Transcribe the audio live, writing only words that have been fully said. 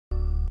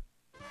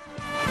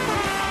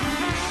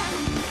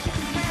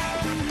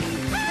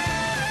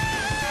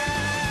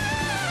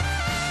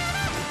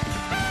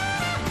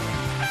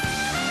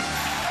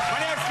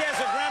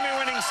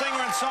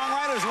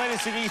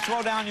latest CD,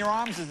 Throw Down Your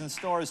Arms, is in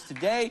stores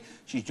today.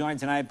 She's joined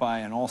tonight by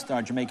an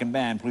all-star Jamaican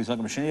band. Please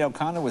welcome Sinead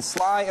O'Connor with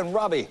Sly and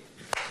Robbie.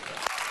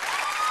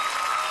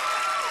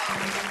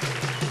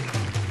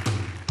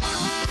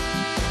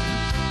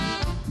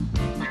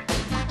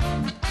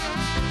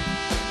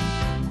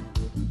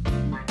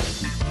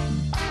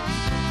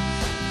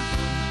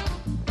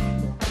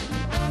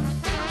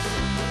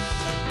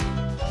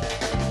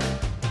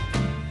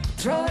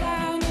 Throw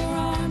down your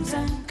arms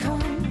and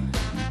come.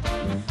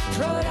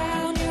 Throw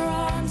down your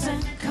arms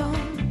and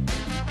come.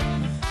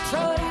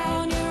 Throw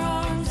down your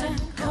arms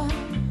and come.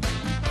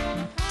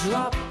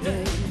 Drop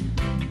it.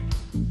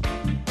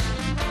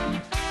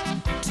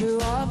 Two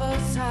of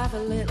us have a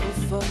little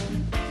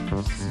fun.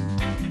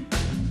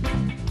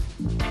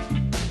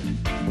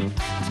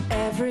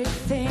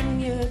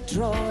 Everything you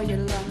draw, you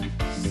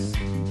lost.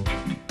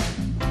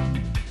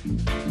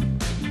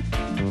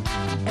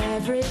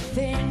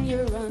 Everything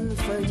you run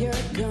for your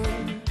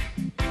gun.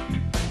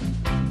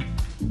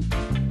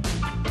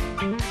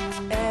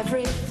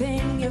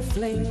 Everything you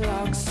fling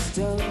rock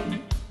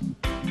stone.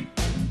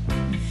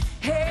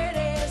 Here it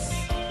is.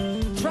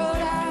 Throw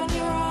down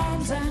your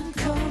arms and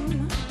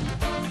come.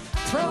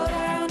 Throw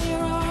down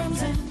your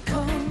arms and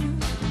come.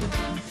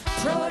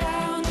 Throw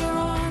down your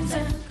arms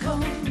and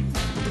come.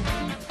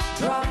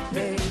 Drop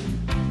it.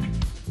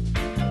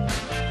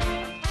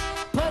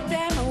 Put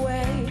them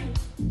away.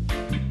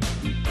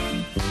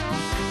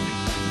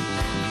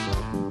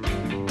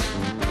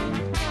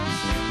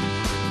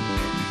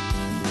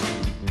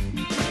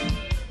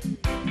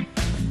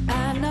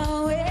 I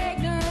know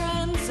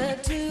ignorance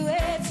to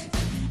it.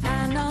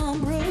 I know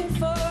brute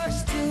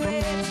force to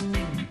it.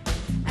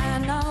 I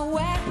know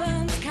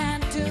weapons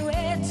can't do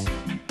it.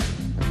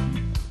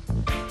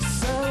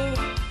 So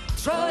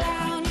throw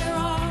down your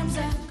arms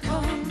and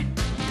come.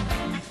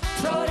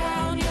 Throw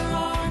down your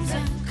arms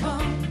and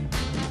come.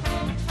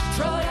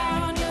 Throw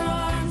down your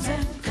arms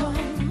and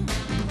come.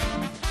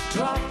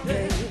 Drop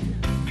it.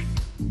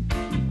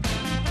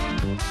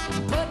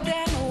 Put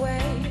them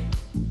away.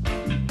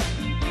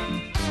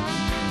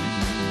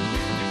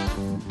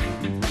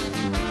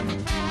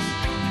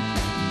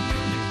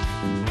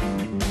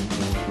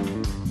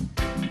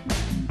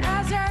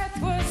 As earth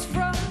was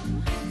from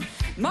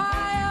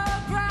my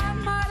old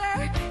grandmother,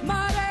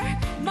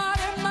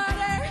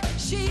 mother,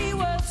 she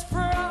was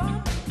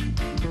from.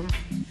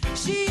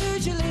 She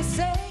usually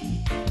say,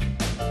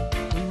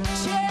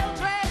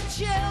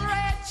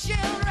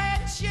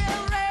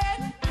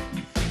 children,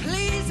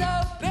 please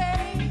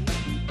obey.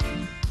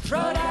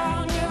 Throw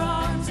down your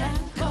arms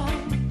and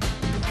come.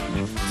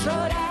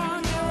 Throw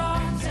down your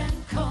arms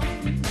and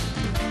come.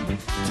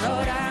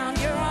 Throw down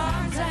your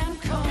arms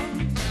and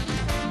come.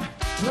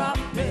 Drop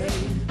it.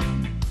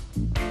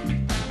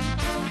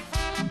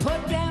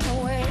 Put them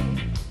away.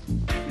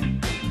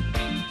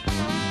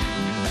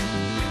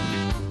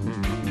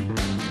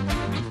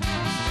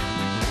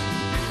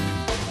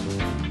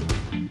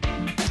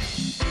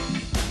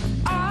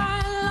 I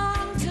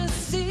long to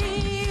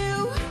see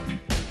you.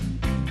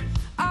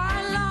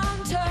 I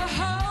long to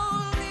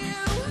hold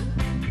you.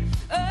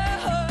 Oh,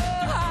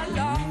 I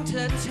long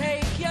to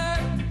take your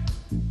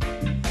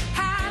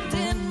hand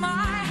in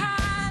my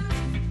hand.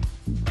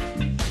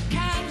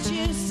 Can't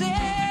you say?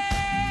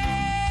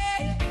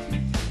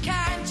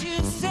 Can't you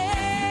say?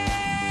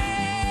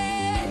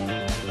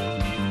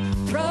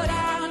 Throw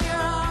down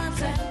your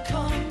arms and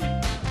come.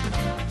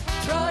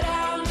 Throw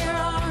down your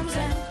arms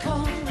and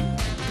come.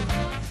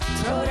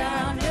 Throw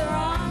down your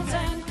arms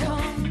and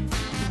come.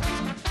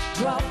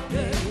 Drop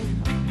it.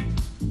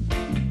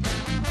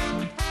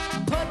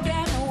 Put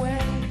them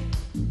away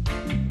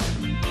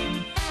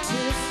to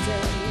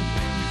stay.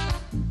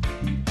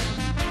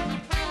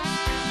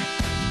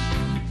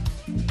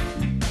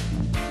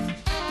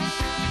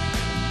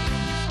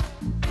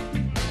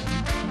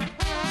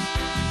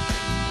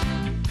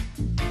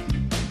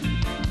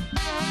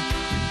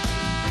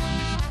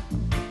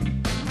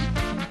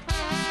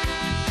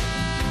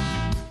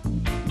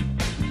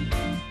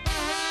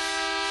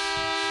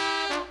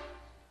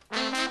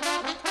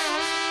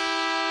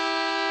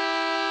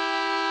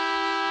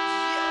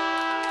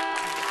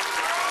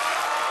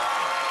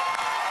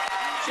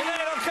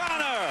 Sinead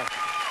O'Connor.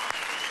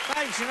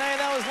 Thanks, Sinead.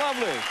 That was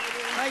lovely.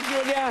 Thank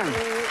you again.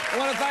 I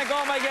want to thank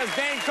all my guests.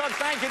 Dane Cook,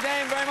 thank you,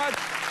 Dane, very much.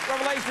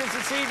 Revelations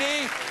at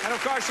CD. And, of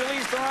course,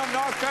 Charlize Theron,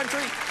 North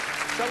Country.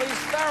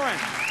 Charlize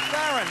Theron.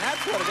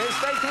 That's what it is.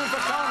 Stay tuned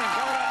for Conan.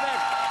 Coming up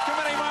next.